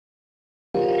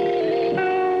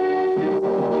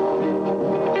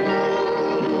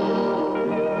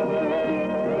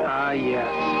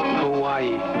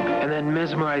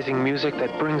mesmerizing music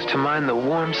that brings to mind the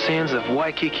warm sands of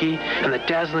Waikiki and the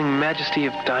dazzling majesty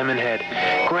of Diamond Head,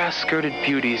 grass-skirted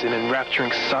beauties and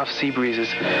enrapturing soft sea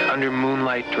breezes under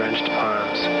moonlight-drenched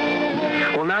palms.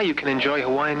 Well, now you can enjoy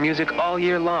Hawaiian music all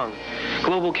year long.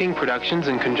 Global King Productions,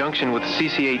 in conjunction with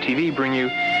CCA-TV, bring you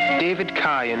David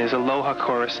Kai and his Aloha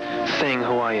Chorus sing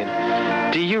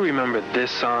Hawaiian. Do you remember this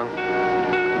song?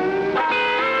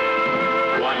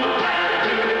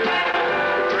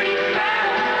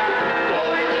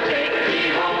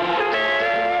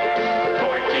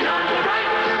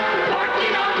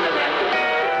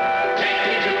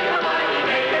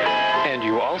 And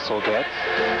you also get...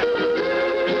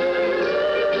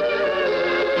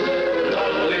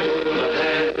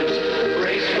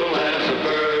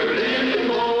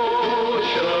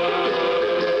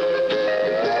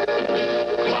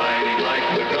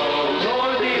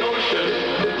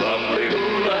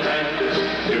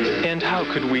 And how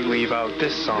could we leave out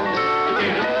this song?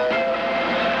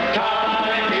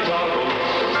 Tiny bubbles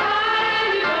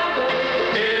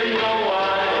in the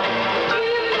wine,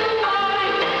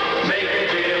 make me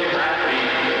feel happy,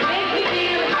 make me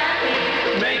feel happy,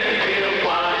 make me feel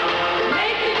fine,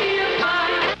 make me feel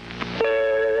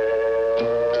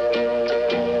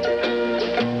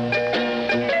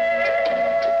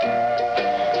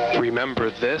fine. Remember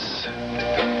this?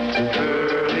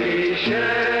 Early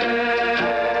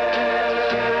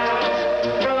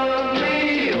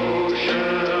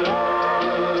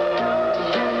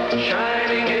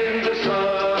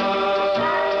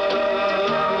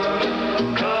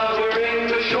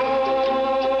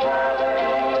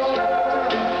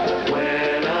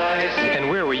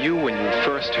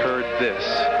this.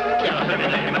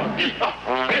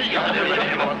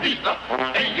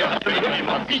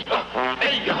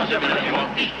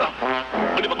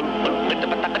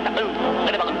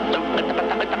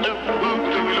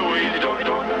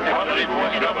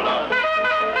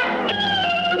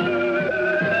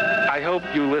 I hope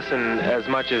you listen as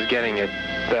much as getting it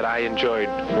that I enjoyed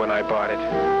when I bought it.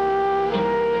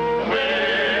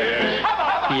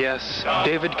 Yes,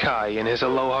 David Kai and his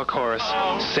Aloha Chorus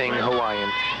sing Hawaiian.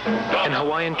 An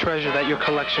Hawaiian treasure that your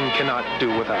collection cannot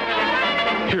do without.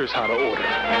 Here's how to order.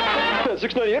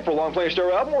 $6.98 for a long-playing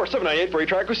stereo album, or $7.98 for a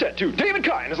 8-track cassette to David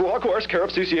Kai and his Aloha Chorus, care of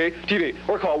CCA TV,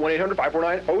 or call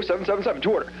 1-800-549-0777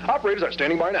 to order. Operators are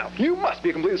standing by now. You must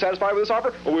be completely satisfied with this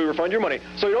offer, or we refund your money.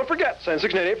 So don't forget, send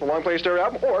 $6.98 for a long-playing stereo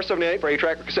album, or $7.98 for a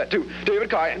 8-track cassette to David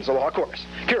Kai and his Aloha Chorus,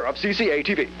 care of CCA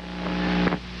TV.